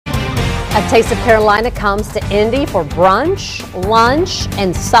A Taste of Carolina comes to Indy for brunch, lunch,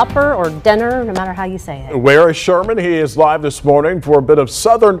 and supper or dinner, no matter how you say it. Where is Sherman? He is live this morning for a bit of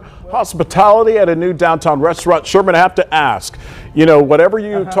southern hospitality at a new downtown restaurant. Sherman, I have to ask, you know, whatever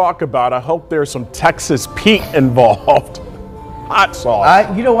you talk about, I hope there's some Texas Pete involved. Hot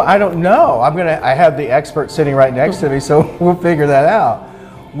sauce. You know what? I don't know. I have the expert sitting right next to me, so we'll figure that out.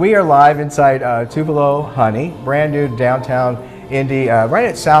 We are live inside Tupelo Honey, brand new downtown Indy, right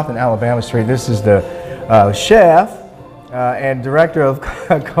at South and Alabama Street. This is the chef and director of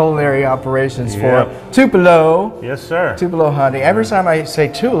culinary operations for Tupelo. Yes, sir. Tupelo Honey. Every time I say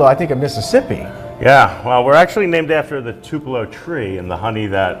Tupelo, I think of Mississippi. Yeah, well, we're actually named after the Tupelo tree and the honey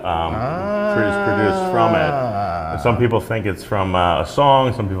that is produced from it. And some people think it's from a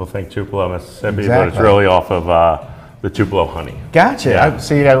song, some people think Tupelo, Mississippi, but it's really off of the Tupelo honey. Gotcha. Yeah.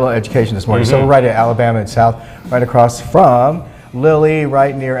 So you got a little education this morning. So we're right at Alabama and South, right across from Lily,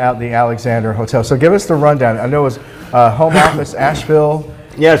 right near out the Alexander Hotel. So give us the rundown. I know it was home office, Asheville.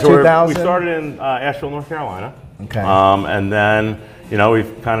 Yeah, so we started in Asheville, North Carolina. Okay. And then, you know,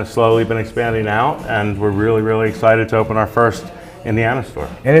 we've kind of slowly been expanding out, and we're really, really excited to open our first Indiana store.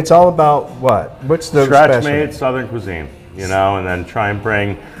 And it's all about what? What's the scratch-made Southern cuisine, you know, and then try and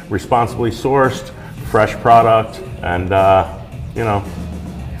bring responsibly sourced, fresh product, and, you know,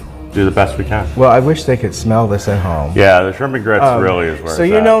 do the best we can. Well, I wish they could smell this at home. Yeah, the shrimp and grits really is where so it's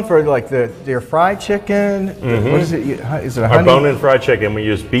you're at. known for like your fried chicken. What is it? Is it a honey? Our bone-in fried chicken, we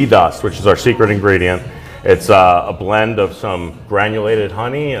use bee dust, which is our secret ingredient. It's a blend of some granulated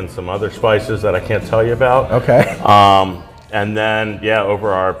honey and some other spices that I can't tell you about. Okay. And then, yeah, over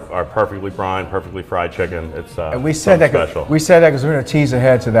our perfectly brined, perfectly fried chicken. It's and we said that special. We said that because we're going to tease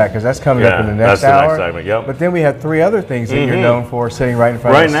ahead to that because that's coming up in the next hour. That's the next segment. Yep. But then we have three other things that you're known for sitting right in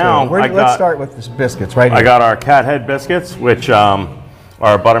front of us. Right now, let's start with the biscuits right here. I got our cat head biscuits, which are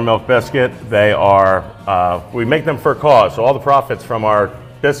a buttermilk biscuit. They are, we make them for a cause. So all the profits from our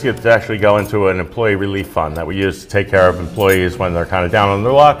biscuits actually go into an employee relief fund that we use to take care of employees when they're kind of down on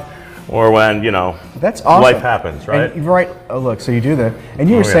their luck, or when, you know, that's awesome. Life happens, right? And, right. Oh, look, so you do that. And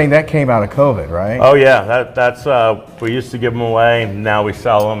you were saying that came out of COVID, right? Oh, yeah. That's we used to give them away. Now we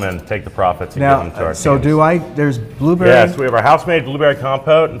sell them and take the profits and give them to our so teams. There's blueberry? Yes, we have our house-made blueberry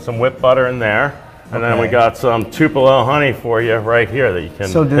compote and some whipped butter in there. And then we got some Tupelo honey for you right here that you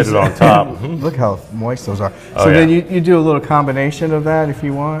can hit it on top. Look how moist those are. Then you do a little combination of that if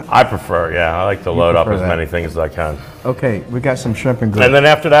you want? I prefer, yeah. I like to load up as many things as I can. Okay, we got some shrimp and grits. And then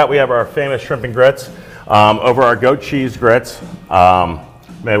after that, we have our famous shrimp and grits. Over our goat cheese grits,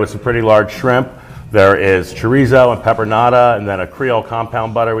 made with some pretty large shrimp. There is chorizo and pepperoni, and then a Creole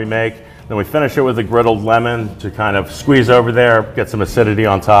compound butter we make. Then we finish it with a griddled lemon to kind of squeeze over there, get some acidity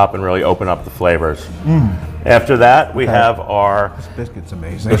on top, and really open up the flavors. After that, we have our... This biscuit's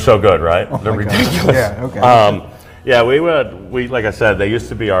amazing. They're so good, right? Oh They're ridiculous. Yeah, okay. Yeah, we like I said, they used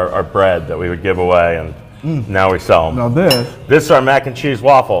to be our bread that we would give away, and now we sell them. Now this is our mac and cheese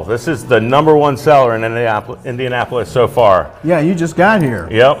waffle. This is the #1 seller in Indianapolis so far. Yeah, you just got here.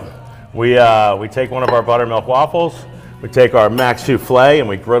 Yep. We take one of our buttermilk waffles, we take our mac souffle and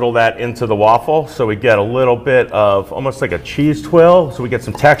we griddle that into the waffle, so we get a little bit of almost like a cheese twill, so we get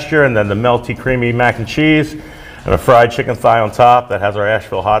some texture, and then the melty creamy mac and cheese, and a fried chicken thigh on top that has our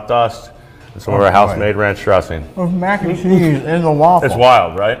Asheville hot dust and some of our house-made ranch dressing. Mac and cheese in the waffle. It's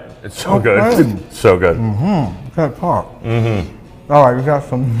wild, right? It's so good. It's so good. That part. All right, we got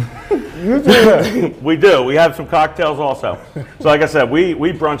some. You do that. We do. We have some cocktails also. So like I said, we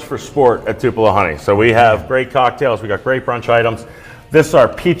brunch for sport at Tupelo Honey. So we have great cocktails. We got great brunch items. This is our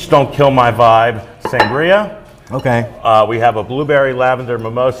Peach Don't Kill My Vibe Sangria. Okay. We have a blueberry lavender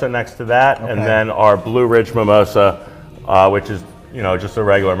mimosa next to that, and then our Blue Ridge mimosa, which is, you know, just a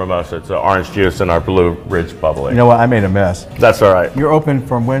regular mimosa. It's orange juice and our Blue Ridge bubbly. You know what? I made a mess. That's all right. You're open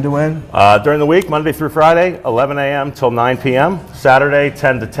from when to when? During the week, Monday through Friday, 11 a.m. till 9 p.m. Saturday,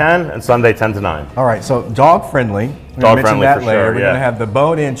 10 to 10, and Sunday, 10 to 9. All right, so dog friendly. Dog friendly for sure, We're going to have the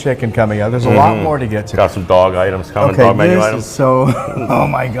bone-in chicken coming up. There's a lot more to get to. Got some dog items coming, okay, dog menu this items. Is so, oh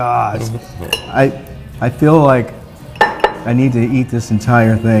my gosh. I feel like I need to eat this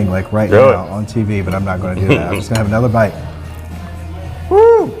entire thing like right now on TV, but I'm not going to do that. I'm just going to have another bite.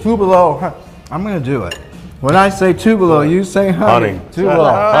 Woo, Tupelo. I'm going to do it. When I say Tupelo, you say honey. Honey. Tupelo,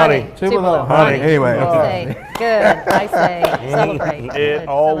 Honey. Tupelo, honey. Anyway, You okay. say, good. I say, celebrate. It Good,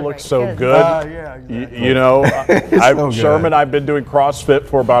 all celebrate. looks so Good. good. Yeah, exactly. You know, so good. Sherman, I've been doing CrossFit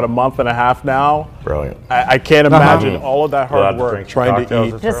for about a month and a half now. Brilliant. I can't imagine all of that You'll hard have to work drink trying to cocktails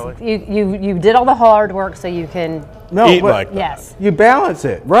eat. this Just early? you did all the hard work so you can. No, Eat but like that. Yes. you balance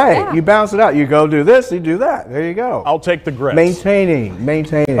it, right? Yeah. You balance it out. You go do this, you do that. There you go. I'll take the grits. Maintaining.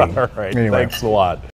 All right. Anyway. Thanks a lot.